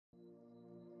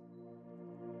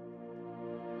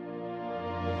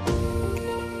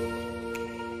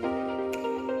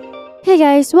Hey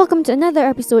guys, welcome to another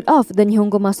episode of the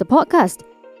Nihongo Master Podcast.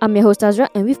 I'm your host Azra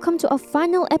and we've come to our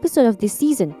final episode of this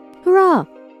season. Hurrah!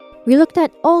 We looked at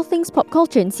all things pop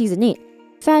culture in season 8.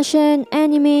 Fashion,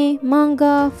 anime,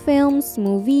 manga, films,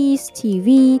 movies,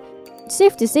 TV. It's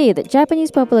safe to say that Japanese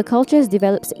popular culture has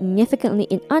developed significantly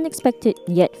in unexpected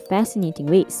yet fascinating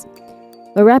ways.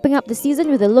 We're wrapping up the season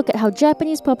with a look at how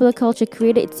Japanese popular culture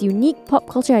created its unique pop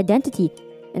culture identity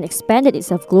and expanded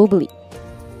itself globally.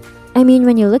 I mean,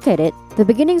 when you look at it, the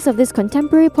beginnings of this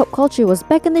contemporary pop culture was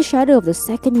back in the shadow of the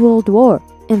Second World War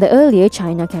and the earlier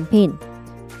China campaign.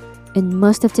 It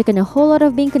must have taken a whole lot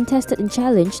of being contested and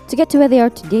challenged to get to where they are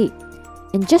today.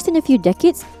 And just in a few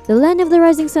decades, the land of the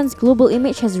rising sun's global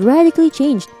image has radically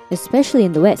changed, especially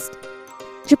in the West.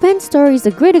 Japan's story is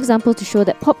a great example to show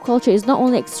that pop culture is not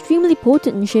only extremely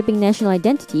potent in shaping national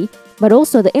identity, but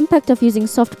also the impact of using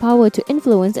soft power to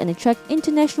influence and attract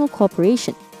international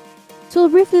cooperation. So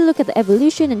we'll briefly look at the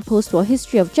evolution and post-war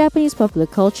history of Japanese popular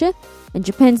culture and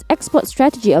Japan's export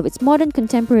strategy of its modern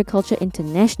contemporary culture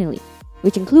internationally,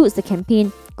 which includes the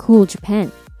campaign Cool Japan.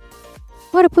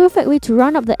 What a perfect way to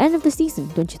round up the end of the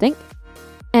season, don't you think?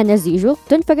 And as usual,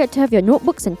 don't forget to have your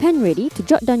notebooks and pen ready to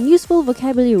jot down useful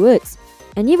vocabulary words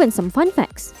and even some fun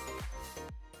facts.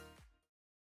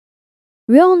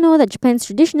 We all know that Japan's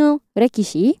traditional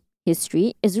rekishi,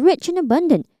 history, is rich and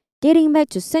abundant, dating back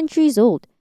to centuries old.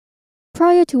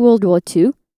 Prior to World War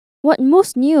II, what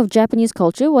most knew of Japanese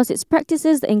culture was its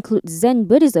practices that include Zen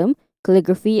Buddhism,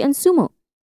 calligraphy, and sumo.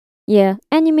 Yeah,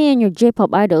 anime and your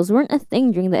J-pop idols weren't a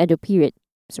thing during the Edo period.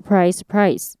 Surprise,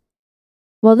 surprise.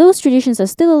 While those traditions are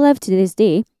still alive to this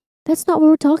day, that's not what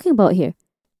we're talking about here.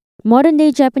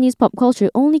 Modern-day Japanese pop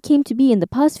culture only came to be in the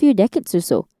past few decades or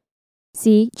so.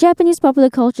 See, Japanese popular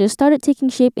culture started taking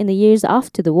shape in the years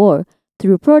after the war,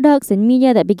 through products and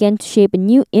media that began to shape a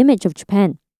new image of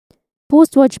Japan.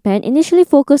 Post-war Japan initially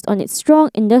focused on its strong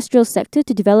industrial sector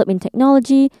to develop in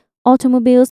technology,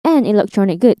 automobiles, and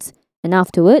electronic goods, and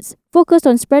afterwards focused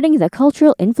on spreading their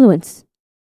cultural influence.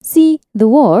 See, the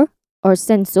war, or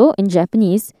senso in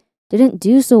Japanese, didn't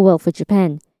do so well for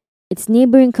Japan. Its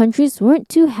neighboring countries weren't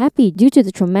too happy due to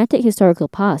the traumatic historical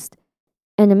past,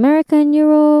 and America and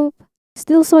Europe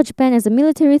still saw Japan as a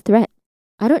military threat.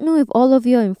 I don't know if all of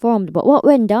you are informed about what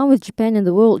went down with Japan and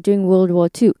the world during World War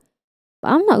II.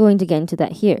 But I'm not going to get into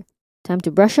that here. Time to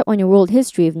brush up on your world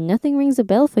history if nothing rings a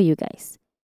bell for you guys.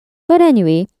 But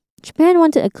anyway, Japan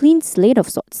wanted a clean slate of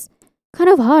sorts.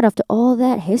 Kind of hard after all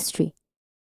that history.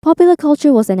 Popular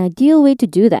culture was an ideal way to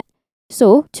do that.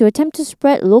 So, to attempt to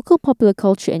spread local popular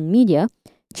culture and media,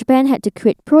 Japan had to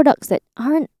create products that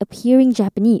aren't appearing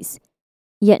Japanese,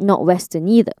 yet not Western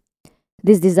either.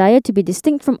 This desire to be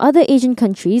distinct from other Asian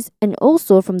countries and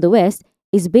also from the West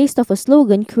is based off a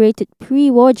slogan created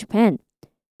pre-war Japan,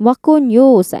 Wakon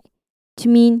Yoosai, to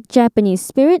mean Japanese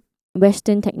spirit,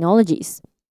 Western technologies.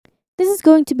 This is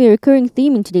going to be a recurring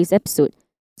theme in today's episode,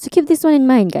 so keep this one in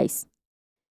mind, guys.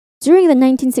 During the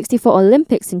 1964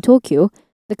 Olympics in Tokyo,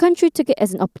 the country took it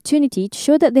as an opportunity to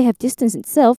show that they have distanced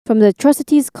itself from the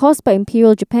atrocities caused by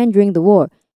Imperial Japan during the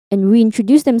war and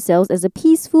reintroduce themselves as a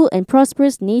peaceful and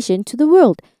prosperous nation to the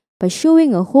world by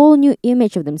showing a whole new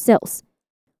image of themselves.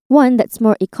 One that's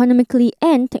more economically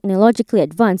and technologically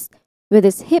advanced with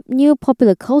this hip new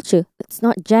popular culture that's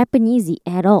not Japanesey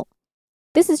at all.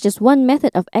 This is just one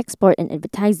method of export and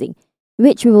advertising,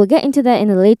 which we will get into that in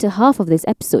the later half of this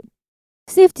episode.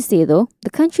 Safe to say though, the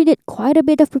country did quite a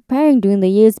bit of preparing during the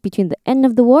years between the end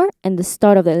of the war and the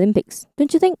start of the Olympics,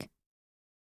 don't you think?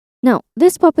 Now,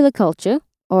 this popular culture,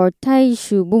 or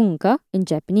Taishu Bunka in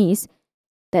Japanese,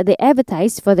 that they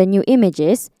advertised for their new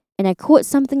images, and I quote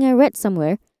something I read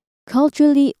somewhere,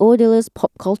 culturally odorless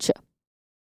pop culture.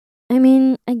 I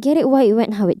mean, I get it why it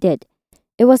went how it did.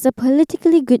 It was a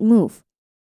politically good move.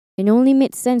 It only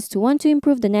made sense to want to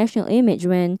improve the national image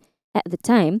when, at the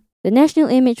time, the national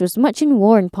image was much in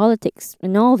war and politics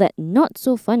and all that not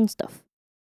so fun stuff.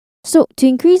 So, to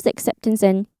increase the acceptance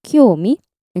and kyomi,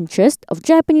 interest of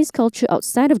Japanese culture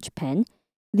outside of Japan,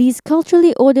 these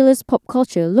culturally odorless pop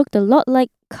culture looked a lot like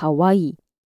kawaii.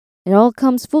 It all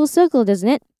comes full circle, doesn't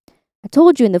it? I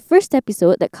told you in the first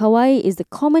episode that kawaii is the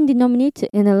common denominator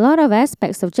in a lot of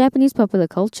aspects of Japanese popular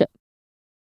culture.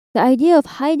 The idea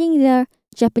of hiding their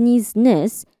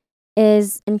Japanese-ness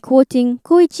is, in quoting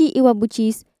Koichi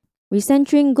Iwabuchi's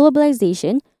Recentering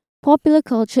Globalization, Popular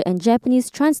Culture and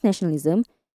Japanese Transnationalism,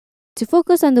 to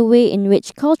focus on the way in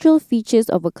which cultural features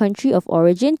of a country of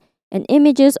origin and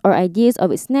images or ideas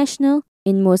of its national,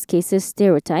 in most cases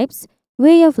stereotypes,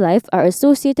 way of life are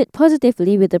associated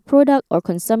positively with the product or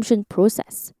consumption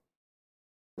process.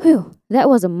 Whew, that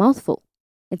was a mouthful.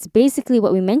 It's basically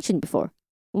what we mentioned before.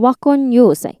 Wakon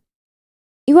Yosai.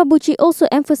 Iwabuchi also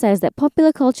emphasized that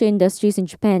popular culture industries in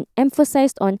Japan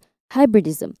emphasized on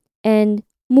hybridism and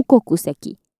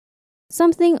mukokuseki,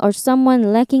 something or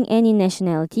someone lacking any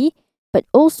nationality, but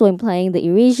also implying the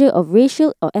erasure of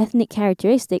racial or ethnic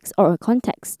characteristics or a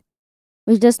context,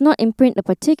 which does not imprint a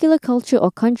particular culture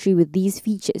or country with these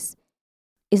features.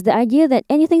 Is the idea that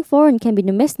anything foreign can be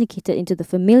domesticated into the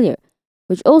familiar,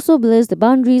 which also blurs the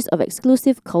boundaries of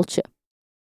exclusive culture.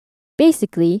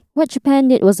 Basically, what Japan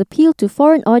did was appeal to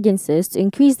foreign audiences to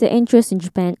increase their interest in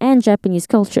Japan and Japanese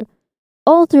culture,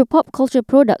 all through pop culture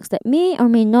products that may or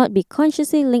may not be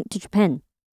consciously linked to Japan.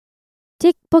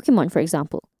 Take Pokemon, for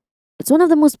example. It's one of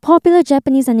the most popular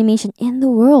Japanese animation in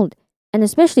the world, and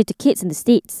especially to kids in the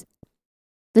States.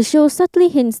 The show subtly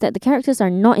hints that the characters are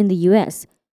not in the US,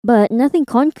 but nothing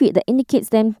concrete that indicates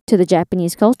them to the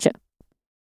Japanese culture.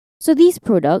 So these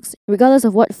products, regardless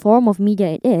of what form of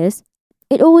media it is,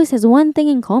 it always has one thing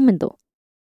in common though.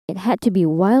 It had to be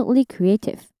wildly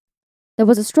creative. There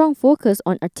was a strong focus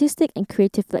on artistic and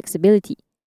creative flexibility.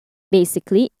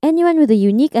 Basically, anyone with a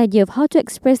unique idea of how to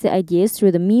express their ideas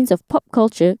through the means of pop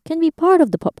culture can be part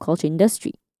of the pop culture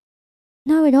industry.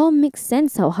 Now it all makes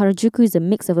sense how Harajuku is a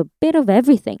mix of a bit of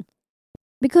everything.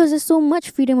 Because there's so much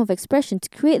freedom of expression to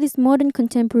create this modern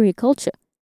contemporary culture.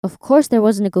 Of course, there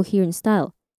wasn't a coherent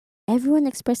style. Everyone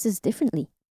expresses differently.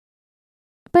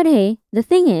 But hey, the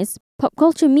thing is, pop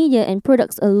culture media and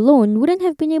products alone wouldn't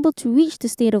have been able to reach the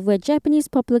state of where Japanese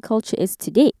popular culture is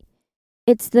today.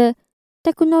 It's the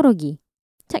technology,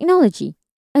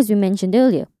 as we mentioned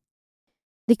earlier.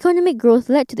 The economic growth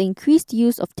led to the increased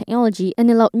use of technology and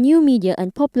allowed new media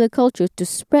and popular culture to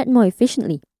spread more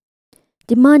efficiently.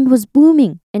 Demand was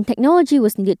booming, and technology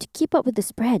was needed to keep up with the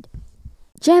spread.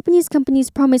 Japanese companies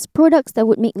promised products that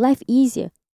would make life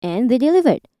easier, and they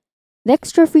delivered. The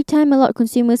extra free time allowed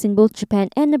consumers in both Japan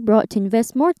and abroad to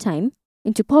invest more time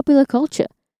into popular culture,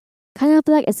 kind of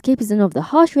like escapism of the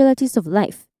harsh realities of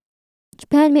life.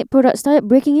 Japan-made products started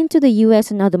breaking into the US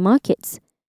and other markets.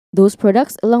 Those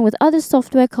products, along with other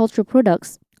software cultural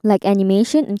products like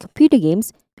animation and computer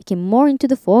games, became more into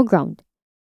the foreground.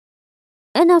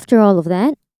 And after all of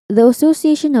that, the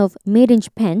association of made in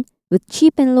Japan with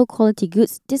cheap and low quality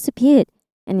goods disappeared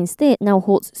and instead now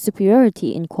holds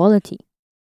superiority in quality.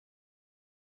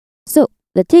 So,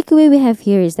 the takeaway we have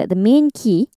here is that the main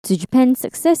key to Japan's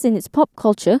success in its pop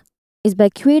culture is by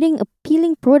creating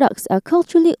appealing products that are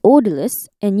culturally odorless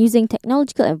and using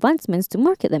technological advancements to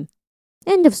market them.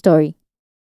 End of story.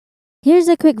 Here's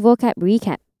a quick vocab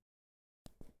recap.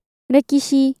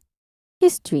 Rekishi,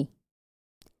 history.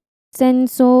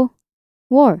 Senso,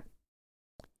 war.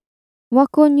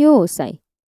 Wakonyōsai,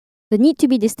 the need to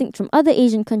be distinct from other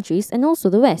Asian countries and also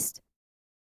the West.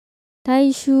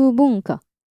 Taishu bunka,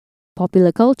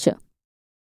 popular culture.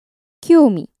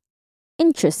 Kyomi,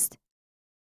 interest.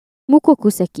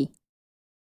 Mukokuseki,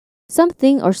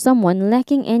 something or someone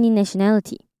lacking any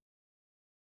nationality.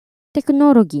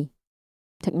 Technology,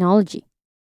 technology.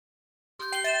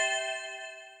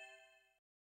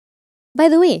 By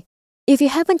the way, if you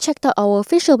haven't checked out our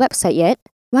official website yet,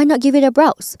 why not give it a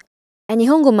browse? At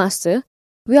Nihongo Master,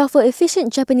 we offer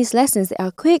efficient Japanese lessons that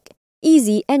are quick,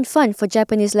 easy, and fun for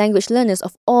Japanese language learners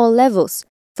of all levels,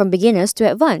 from beginners to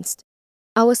advanced.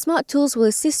 Our smart tools will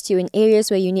assist you in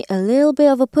areas where you need a little bit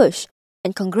of a push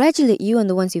and congratulate you on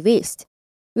the ones you've aced.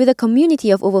 With a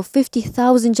community of over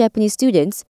 50,000 Japanese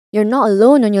students, you're not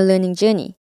alone on your learning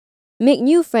journey. Make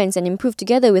new friends and improve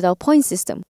together with our point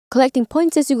system, collecting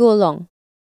points as you go along.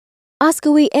 Ask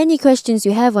away any questions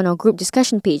you have on our group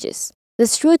discussion pages.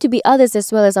 There's sure to be others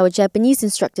as well as our Japanese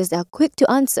instructors that are quick to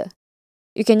answer.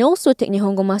 You can also take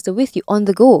Nihongo Master with you on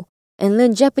the go and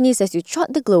learn Japanese as you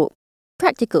trot the globe.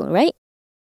 Practical, right?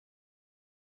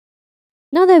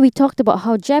 Now that we talked about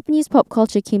how Japanese pop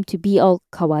culture came to be all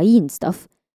kawaii and stuff,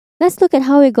 let's look at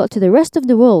how it got to the rest of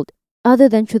the world, other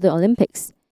than through the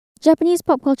Olympics. Japanese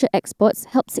pop culture exports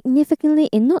helped significantly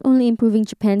in not only improving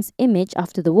Japan's image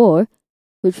after the war,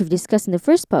 which we've discussed in the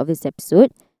first part of this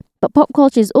episode, but pop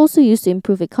culture is also used to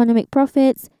improve economic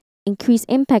profits, increase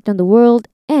impact on the world,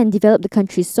 and develop the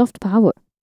country's soft power.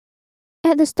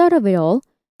 At the start of it all,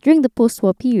 during the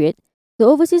post-war period, the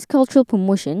overseas cultural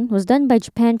promotion was done by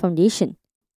Japan Foundation,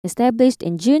 established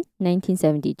in June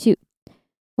 1972.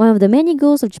 One of the many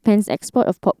goals of Japan's export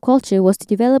of pop culture was to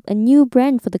develop a new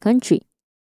brand for the country,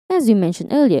 as we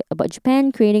mentioned earlier about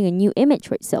Japan creating a new image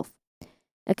for itself.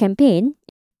 A campaign,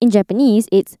 in Japanese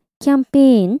it's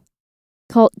campaign,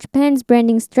 called Japan's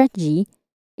Branding Strategy,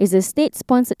 is a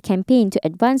state-sponsored campaign to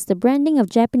advance the branding of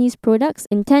Japanese products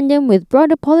in tandem with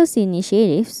broader policy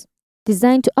initiatives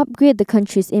designed to upgrade the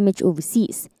country's image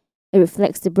overseas, It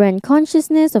reflects the brand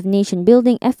consciousness of nation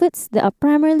building efforts that are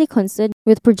primarily concerned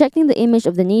with projecting the image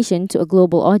of the nation to a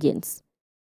global audience.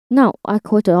 Now, I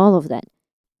quoted all of that.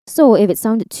 So, if it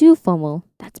sounded too formal,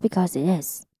 that's because it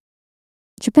is.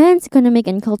 Japan's economic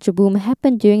and culture boom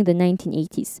happened during the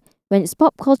 1980s, when its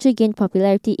pop culture gained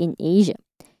popularity in Asia.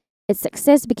 Its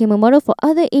success became a model for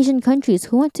other Asian countries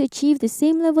who want to achieve the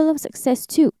same level of success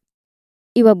too.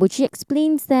 Iwabuchi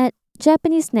explains that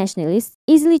Japanese nationalists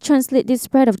easily translate this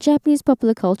spread of Japanese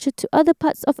popular culture to other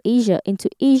parts of Asia into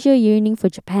Asia yearning for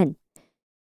Japan.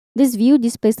 This view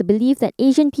displays the belief that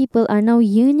Asian people are now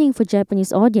yearning for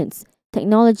Japanese audience,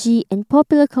 technology, and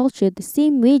popular culture the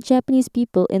same way Japanese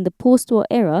people in the post-war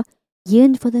era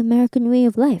yearned for the American way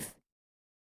of life.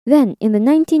 Then, in the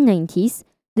 1990s,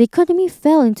 the economy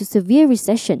fell into severe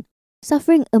recession,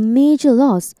 suffering a major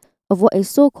loss of what is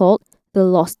so-called the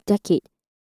lost decade,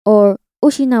 or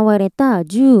Ushinawareta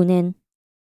Junen.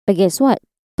 But guess what?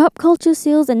 Pop culture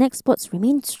sales and exports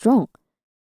remained strong.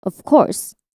 Of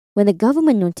course, when the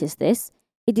government noticed this,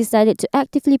 it decided to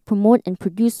actively promote and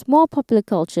produce more popular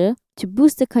culture to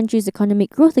boost the country's economic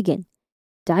growth again.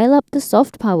 Dial up the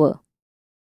soft power.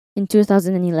 In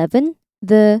 2011,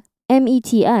 the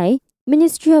METI,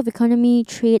 Ministry of Economy,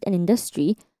 Trade and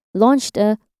Industry, launched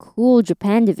a Cool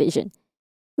Japan division,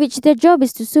 which their job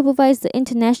is to supervise the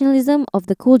internationalism of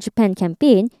the Cool Japan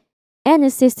campaign and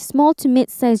assist small to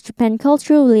mid-sized Japan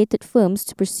cultural-related firms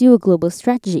to pursue a global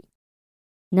strategy.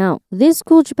 Now, this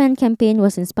Cool Japan campaign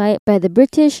was inspired by the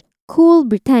British Cool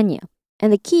Britannia,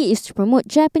 and the key is to promote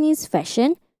Japanese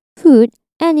fashion, food,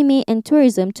 anime, and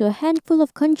tourism to a handful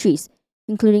of countries,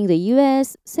 including the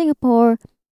US, Singapore,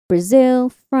 Brazil,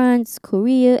 France,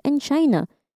 Korea, and China,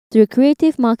 through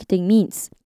creative marketing means.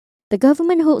 The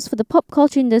government hopes for the pop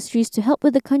culture industries to help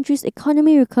with the country's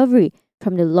economy recovery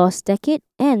from the lost decade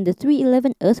and the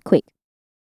 3/11 earthquake.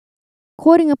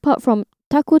 Quoting a part from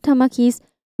Taku Tamaki's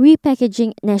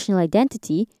Repackaging National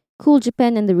Identity, Cool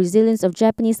Japan and the Resilience of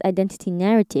Japanese Identity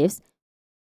Narratives,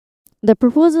 the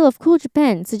proposal of Cool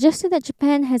Japan suggested that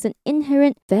Japan has an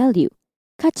inherent value,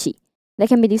 kachi, that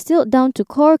can be distilled down to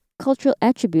core cultural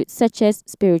attributes such as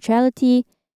spirituality,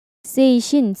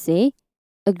 seishinsei,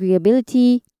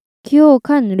 agreeability,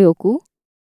 kyokan-ryoku,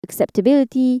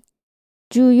 acceptability,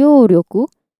 juyoryoku,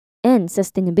 and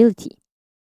sustainability.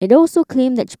 It also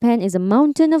claimed that Japan is a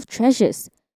mountain of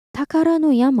treasures, takara no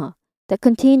yama, that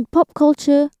contained pop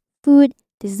culture, food,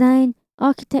 design,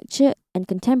 architecture, and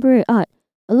contemporary art,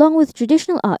 along with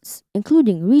traditional arts,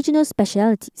 including regional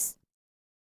specialities.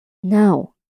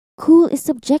 Now, cool is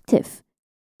subjective.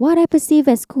 What I perceive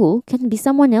as cool can be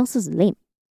someone else's lame.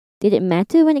 Did it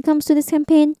matter when it comes to this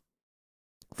campaign?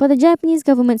 For the Japanese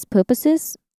government's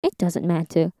purposes, it doesn't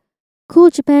matter. Cool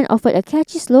Japan offered a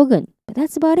catchy slogan, but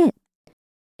that's about it.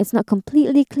 It's not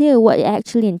completely clear what it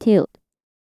actually entailed.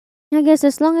 I guess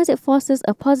as long as it fosters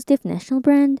a positive national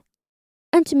brand.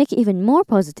 And to make it even more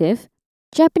positive,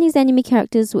 Japanese anime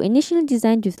characters were initially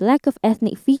designed with lack of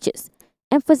ethnic features,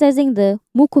 emphasizing the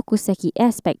mukokuseki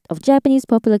aspect of Japanese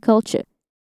popular culture,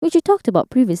 which we talked about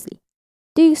previously.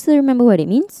 Do you still remember what it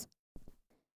means?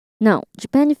 Now,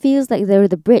 Japan feels like they're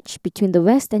the bridge between the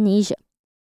West and Asia.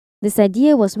 This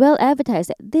idea was well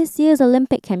advertised at this year's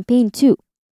Olympic campaign too.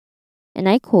 And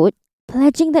I quote,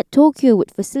 pledging that Tokyo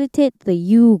would facilitate the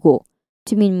Yugo,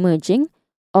 to mean merging,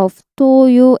 of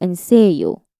Toyo and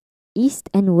Seiyo, East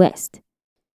and West.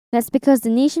 That's because the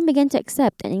nation began to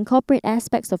accept and incorporate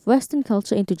aspects of Western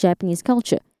culture into Japanese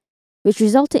culture, which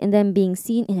resulted in them being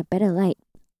seen in a better light.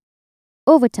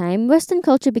 Over time, Western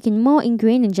culture became more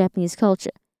ingrained in Japanese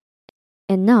culture,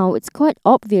 and now it's quite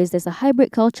obvious there's a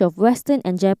hybrid culture of Western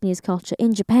and Japanese culture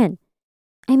in Japan.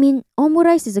 I mean,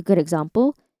 omurice is a good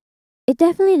example. It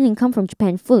definitely didn't come from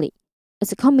Japan fully.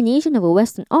 It's a combination of a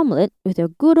Western omelette with your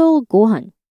good old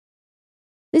gohan.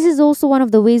 This is also one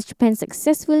of the ways Japan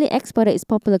successfully exported its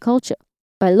popular culture,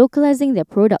 by localizing their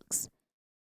products.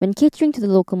 When catering to the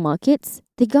local markets,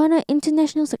 they garner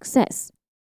international success.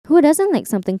 Who doesn't like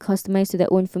something customized to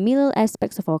their own familial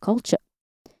aspects of our culture?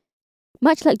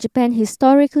 Much like Japan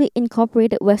historically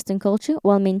incorporated Western culture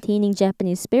while maintaining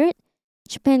Japanese spirit,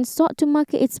 Japan sought to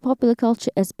market its popular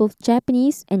culture as both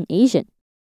Japanese and Asian.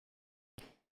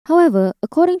 However,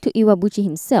 according to Iwabuchi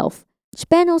himself,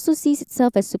 Japan also sees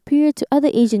itself as superior to other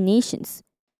Asian nations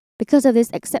because of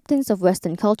this acceptance of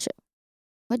Western culture.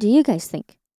 What do you guys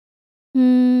think?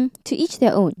 To each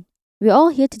their own. We're all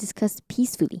here to discuss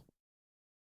peacefully.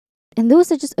 And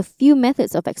those are just a few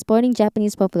methods of exploiting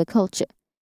Japanese popular culture.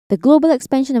 The global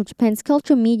expansion of Japan's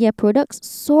cultural media products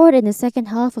soared in the second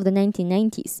half of the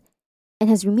 1990s and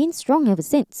has remained strong ever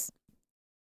since.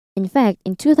 In fact,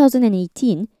 in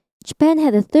 2018, Japan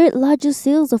had the third largest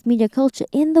sales of media culture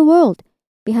in the world,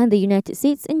 behind the United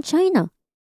States and China.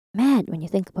 Mad when you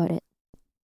think about it.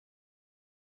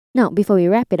 Now, before we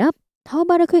wrap it up, how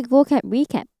about a quick vocab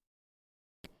recap?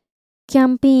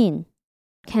 Campaign,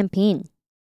 campaign.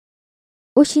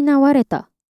 Oshinawareta,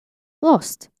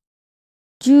 lost.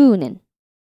 10年,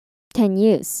 10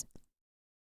 years.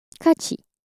 Kachi,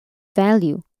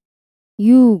 value.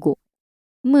 Yugo,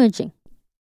 merging.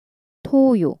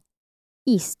 Toyo,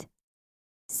 east.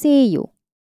 Seiyo,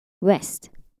 west.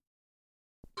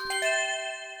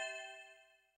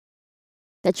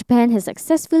 That Japan has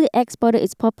successfully exported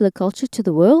its popular culture to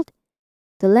the world?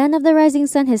 The land of the rising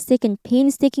sun has taken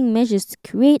painstaking measures to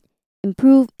create,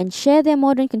 improve, and share their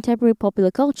modern contemporary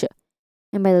popular culture.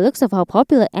 And by the looks of how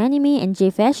popular anime and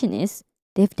J-fashion is,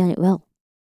 they've done it well.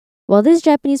 While this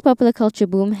Japanese popular culture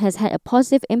boom has had a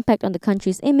positive impact on the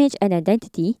country's image and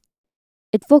identity,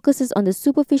 it focuses on the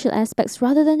superficial aspects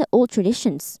rather than the old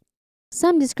traditions.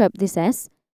 Some describe this as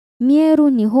Mieru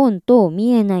Nihon to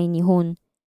Mienai Nihon,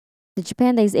 the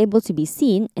Japan that is able to be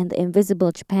seen and the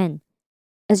invisible Japan.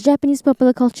 As Japanese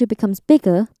popular culture becomes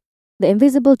bigger, the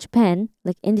invisible Japan,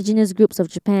 like indigenous groups of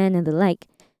Japan and the like,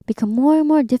 become more and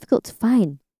more difficult to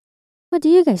find. What do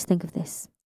you guys think of this?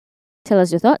 Tell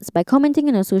us your thoughts by commenting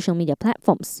on our social media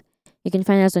platforms. You can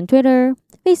find us on Twitter,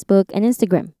 Facebook, and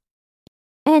Instagram.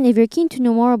 And if you're keen to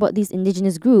know more about these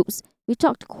indigenous groups, we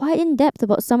talked quite in depth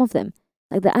about some of them,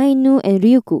 like the Ainu and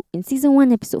Ryukyu in Season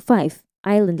 1, Episode 5,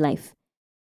 Island Life.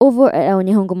 Over at our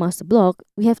Nihongo Master blog,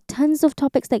 we have tons of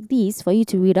topics like these for you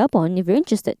to read up on if you're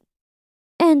interested.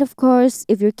 And of course,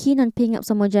 if you're keen on picking up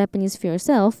some more Japanese for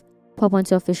yourself, pop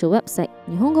onto our official website,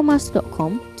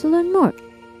 nihongomaster.com, to learn more.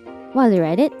 While you're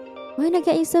at it, why not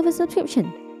get yourself a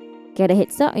subscription? Get a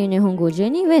head start on your Nihongo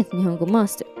journey with Nihongo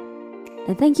Master.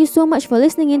 And thank you so much for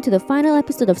listening in to the final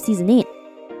episode of Season 8.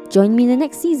 Join me in the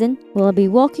next season where I'll be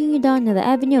walking you down another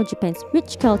avenue of Japan's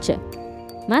rich culture.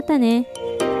 Mata ne!